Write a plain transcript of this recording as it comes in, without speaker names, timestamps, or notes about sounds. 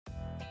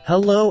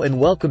Hello and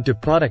welcome to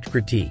Product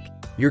Critique,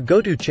 your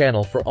go-to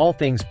channel for all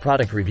things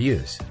product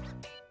reviews.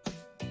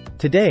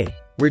 Today,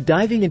 we're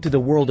diving into the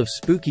world of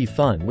spooky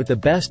fun with the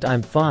best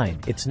I'm Fine,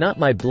 It's Not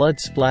My Blood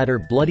Splatter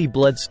Bloody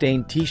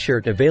Bloodstained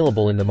t-shirt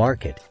available in the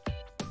market.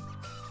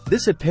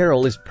 This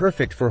apparel is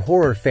perfect for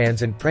horror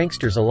fans and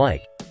pranksters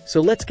alike,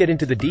 so let's get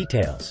into the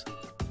details.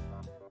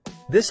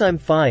 This I'm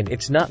Fine,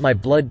 It's Not My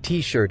Blood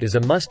t-shirt is a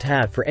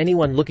must-have for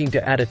anyone looking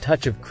to add a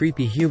touch of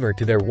creepy humor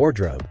to their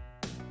wardrobe.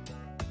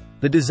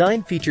 The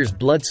design features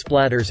blood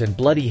splatters and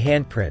bloody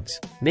handprints,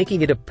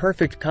 making it a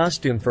perfect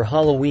costume for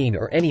Halloween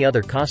or any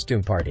other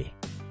costume party.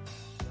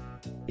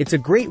 It's a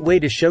great way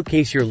to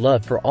showcase your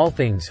love for all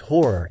things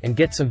horror and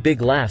get some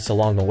big laughs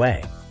along the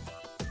way.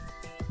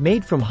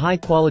 Made from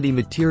high-quality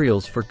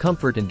materials for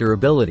comfort and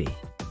durability.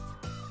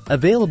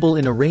 Available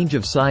in a range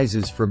of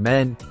sizes for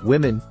men,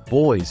 women,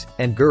 boys,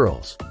 and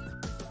girls.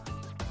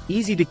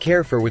 Easy to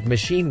care for with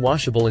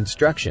machine-washable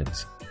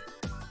instructions.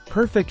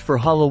 Perfect for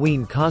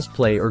Halloween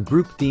cosplay or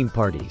group theme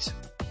parties.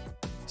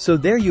 So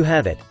there you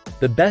have it,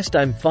 the best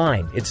I'm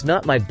Fine, It's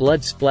Not My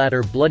Blood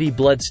Splatter Bloody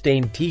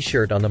Bloodstained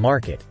t-shirt on the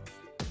market.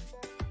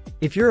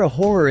 If you're a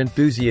horror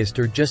enthusiast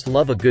or just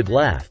love a good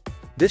laugh,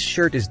 this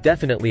shirt is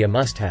definitely a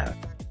must-have.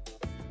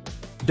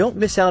 Don't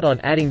miss out on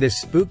adding this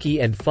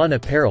spooky and fun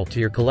apparel to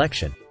your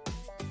collection.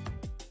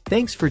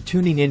 Thanks for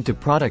tuning in to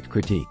Product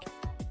Critique.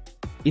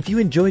 If you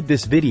enjoyed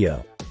this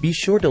video, be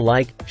sure to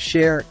like,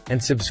 share,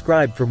 and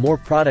subscribe for more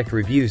product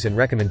reviews and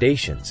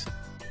recommendations.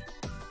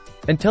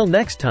 Until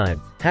next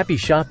time, happy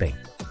shopping!